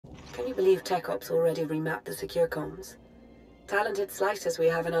Can you believe Tech Ops already remapped the secure comms? Talented slicers we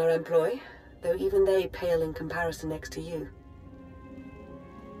have in our employ, though even they pale in comparison next to you.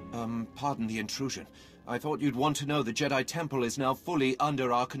 Pardon the intrusion. I thought you'd want to know the Jedi Temple is now fully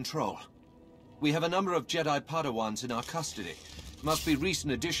under our control. We have a number of Jedi Padawans in our custody. Must be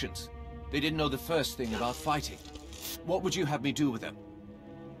recent additions. They didn't know the first thing about fighting. What would you have me do with them?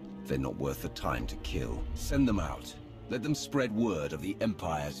 They're not worth the time to kill. Send them out. Let them spread word of the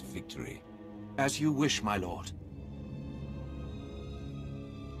Empire's victory. As you wish, my lord.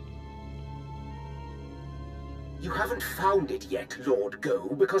 You haven't found it yet, Lord Go,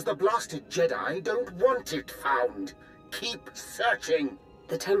 because the blasted Jedi don't want it found. Keep searching.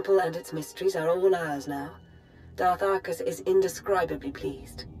 The temple and its mysteries are all ours now. Darth Arcus is indescribably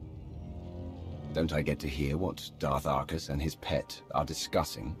pleased. Don't I get to hear what Darth Arcus and his pet are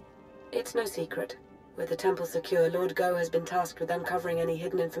discussing? It's no secret. With the temple secure, Lord Go has been tasked with uncovering any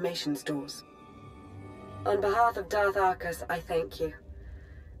hidden information stores. On behalf of Darth Arcus, I thank you.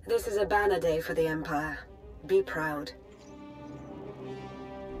 This is a banner day for the Empire. Be proud.